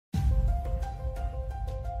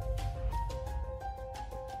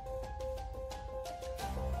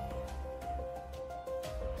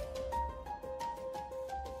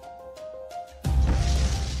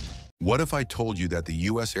What if I told you that the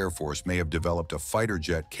US Air Force may have developed a fighter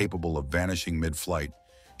jet capable of vanishing mid-flight,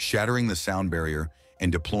 shattering the sound barrier,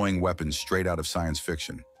 and deploying weapons straight out of science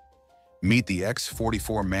fiction? Meet the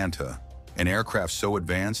X-44 Manta, an aircraft so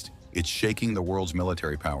advanced, it's shaking the world's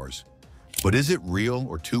military powers. But is it real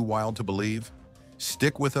or too wild to believe?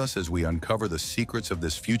 Stick with us as we uncover the secrets of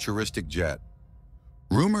this futuristic jet.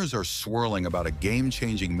 Rumors are swirling about a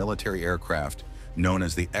game-changing military aircraft known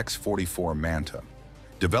as the X-44 Manta.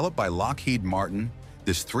 Developed by Lockheed Martin,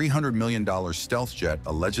 this $300 million stealth jet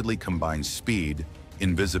allegedly combines speed,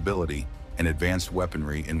 invisibility, and advanced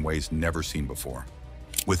weaponry in ways never seen before.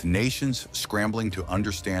 With nations scrambling to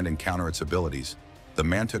understand and counter its abilities, the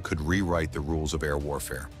Manta could rewrite the rules of air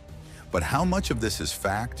warfare. But how much of this is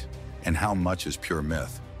fact and how much is pure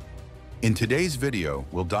myth? In today's video,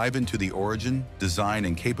 we'll dive into the origin, design,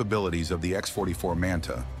 and capabilities of the X-44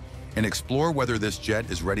 Manta and explore whether this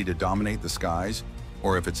jet is ready to dominate the skies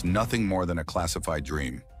or if it's nothing more than a classified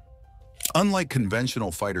dream. Unlike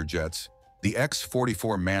conventional fighter jets, the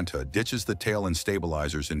X-44 Manta ditches the tail and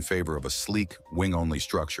stabilizers in favor of a sleek, wing-only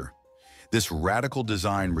structure. This radical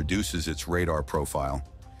design reduces its radar profile,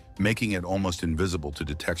 making it almost invisible to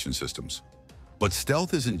detection systems. But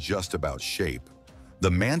stealth isn't just about shape. The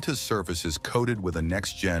Manta's surface is coated with a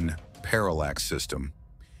next-gen parallax system,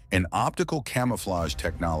 an optical camouflage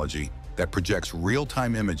technology that projects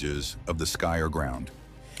real-time images of the sky or ground,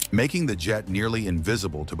 making the jet nearly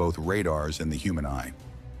invisible to both radars and the human eye.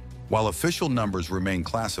 While official numbers remain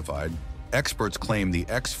classified, experts claim the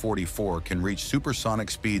X-44 can reach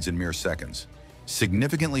supersonic speeds in mere seconds,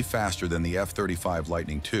 significantly faster than the F-35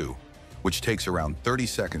 Lightning II, which takes around 30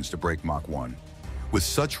 seconds to break Mach 1. With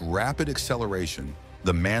such rapid acceleration,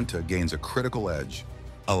 the Manta gains a critical edge,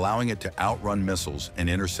 allowing it to outrun missiles and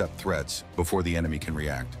intercept threats before the enemy can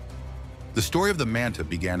react. The story of the Manta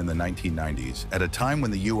began in the 1990s, at a time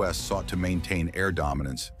when the US sought to maintain air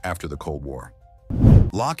dominance after the Cold War.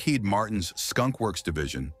 Lockheed Martin's Skunk Works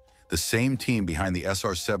division, the same team behind the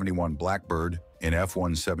SR-71 Blackbird and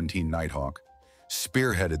F-117 Nighthawk,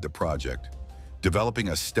 spearheaded the project, developing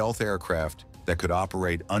a stealth aircraft that could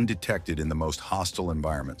operate undetected in the most hostile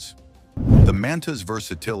environments. The Manta's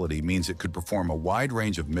versatility means it could perform a wide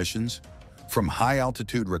range of missions, from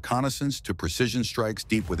high-altitude reconnaissance to precision strikes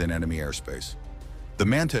deep within enemy airspace. The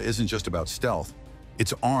Manta isn't just about stealth,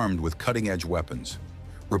 it's armed with cutting-edge weapons.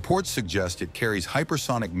 Reports suggest it carries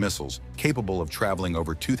hypersonic missiles capable of traveling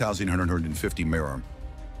over 2,150 mph,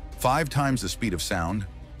 5 times the speed of sound,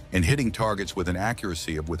 and hitting targets with an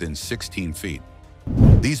accuracy of within 16 feet.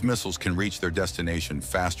 These missiles can reach their destination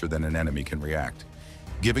faster than an enemy can react,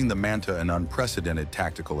 giving the Manta an unprecedented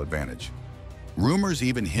tactical advantage. Rumors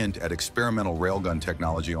even hint at experimental railgun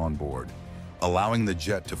technology on board, allowing the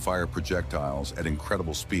jet to fire projectiles at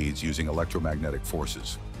incredible speeds using electromagnetic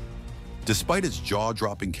forces. Despite its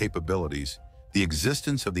jaw-dropping capabilities, the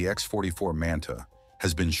existence of the X-44 Manta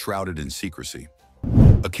has been shrouded in secrecy.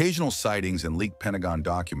 Occasional sightings and leaked Pentagon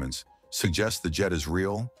documents suggest the jet is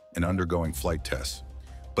real and undergoing flight tests.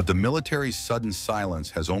 But the military's sudden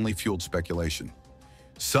silence has only fueled speculation.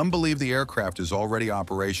 Some believe the aircraft is already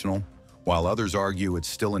operational, while others argue it's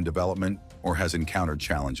still in development or has encountered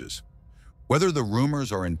challenges. Whether the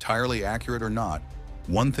rumors are entirely accurate or not,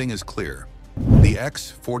 one thing is clear. The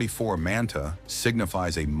X-44 Manta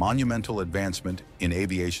signifies a monumental advancement in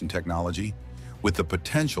aviation technology with the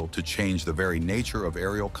potential to change the very nature of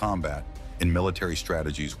aerial combat and military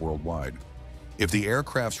strategies worldwide. If the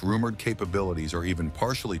aircraft's rumored capabilities are even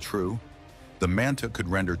partially true, the Manta could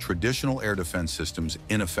render traditional air defense systems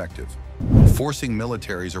ineffective, forcing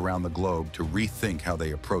militaries around the globe to rethink how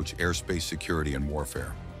they approach airspace security and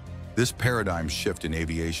warfare. This paradigm shift in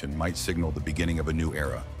aviation might signal the beginning of a new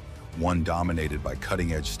era, one dominated by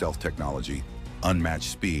cutting-edge stealth technology,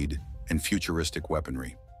 unmatched speed, and futuristic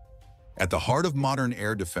weaponry. At the heart of modern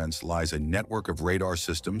air defense lies a network of radar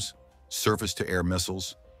systems, surface-to-air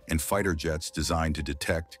missiles, and fighter jets designed to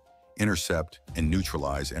detect, intercept, and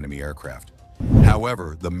neutralize enemy aircraft.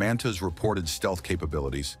 However, the Manta's reported stealth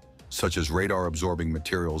capabilities, such as radar-absorbing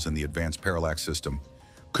materials and the advanced parallax system,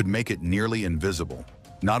 could make it nearly invisible,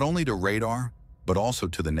 not only to radar, but also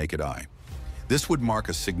to the naked eye. This would mark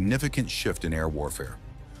a significant shift in air warfare.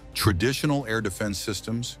 Traditional air defense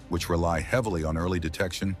systems, which rely heavily on early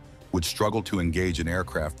detection, would struggle to engage an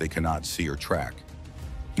aircraft they cannot see or track.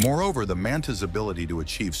 Moreover, the Manta's ability to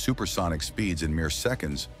achieve supersonic speeds in mere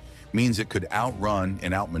seconds means it could outrun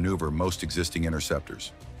and outmaneuver most existing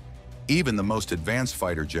interceptors. Even the most advanced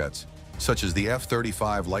fighter jets, such as the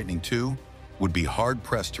F-35 Lightning II, would be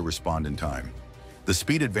hard-pressed to respond in time. The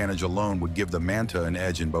speed advantage alone would give the Manta an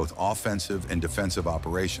edge in both offensive and defensive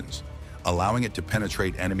operations, allowing it to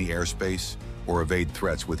penetrate enemy airspace or evade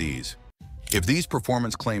threats with ease. If these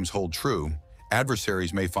performance claims hold true,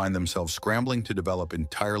 adversaries may find themselves scrambling to develop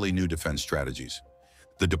entirely new defense strategies.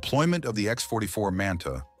 The deployment of the X-44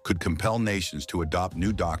 Manta could compel nations to adopt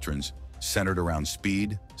new doctrines centered around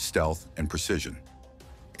speed, stealth, and precision.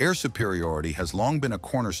 Air superiority has long been a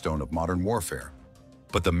cornerstone of modern warfare,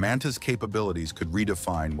 but the Manta's capabilities could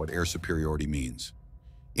redefine what air superiority means.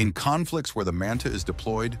 In conflicts where the Manta is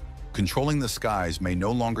deployed, controlling the skies may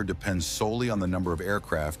no longer depend solely on the number of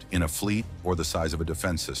aircraft in a fleet or the size of a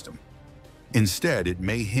defense system. Instead, it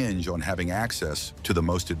may hinge on having access to the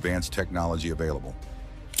most advanced technology available.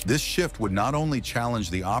 This shift would not only challenge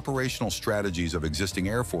the operational strategies of existing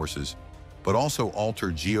air forces, but also alter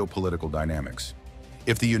geopolitical dynamics.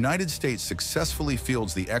 If the United States successfully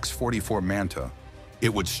fields the X-44 Manta,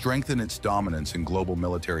 it would strengthen its dominance in global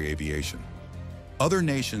military aviation. Other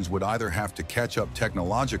nations would either have to catch up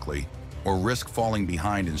technologically or risk falling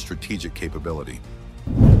behind in strategic capability.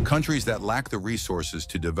 Countries that lack the resources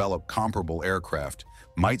to develop comparable aircraft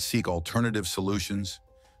might seek alternative solutions,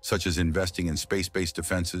 such as investing in space-based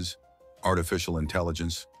defenses, artificial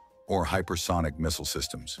intelligence, or hypersonic missile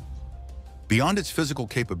systems. Beyond its physical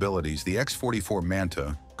capabilities, the X-44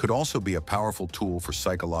 Manta could also be a powerful tool for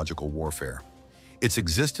psychological warfare. Its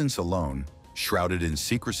existence alone, shrouded in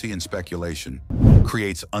secrecy and speculation,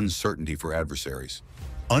 creates uncertainty for adversaries.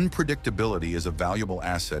 Unpredictability is a valuable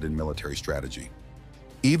asset in military strategy.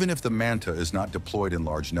 Even if the Manta is not deployed in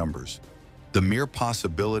large numbers, the mere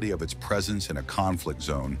possibility of its presence in a conflict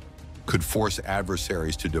zone could force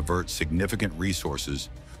adversaries to divert significant resources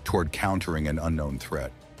toward countering an unknown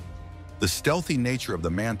threat. The stealthy nature of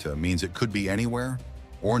the Manta means it could be anywhere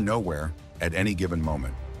or nowhere at any given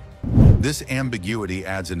moment. This ambiguity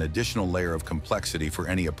adds an additional layer of complexity for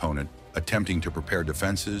any opponent attempting to prepare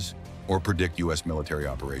defenses or predict U.S. military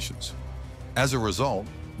operations. As a result,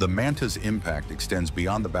 the Manta's impact extends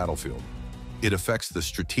beyond the battlefield. It affects the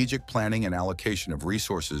strategic planning and allocation of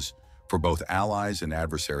resources for both allies and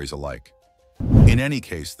adversaries alike. In any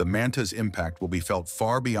case, the Manta's impact will be felt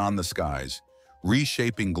far beyond the skies,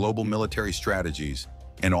 reshaping global military strategies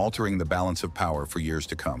and altering the balance of power for years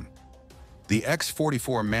to come. The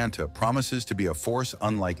X-44 Manta promises to be a force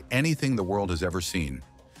unlike anything the world has ever seen,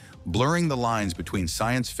 blurring the lines between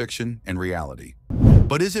science fiction and reality.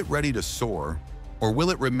 But is it ready to soar, or will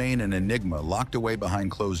it remain an enigma locked away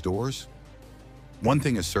behind closed doors? One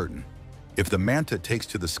thing is certain: if the Manta takes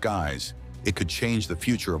to the skies, it could change the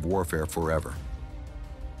future of warfare forever.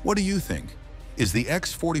 What do you think? Is the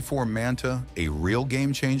X-44 Manta a real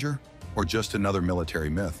game changer, or just another military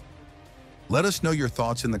myth? Let us know your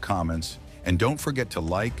thoughts in the comments, and don't forget to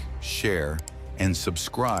like, share, and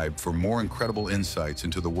subscribe for more incredible insights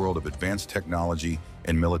into the world of advanced technology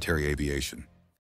and military aviation.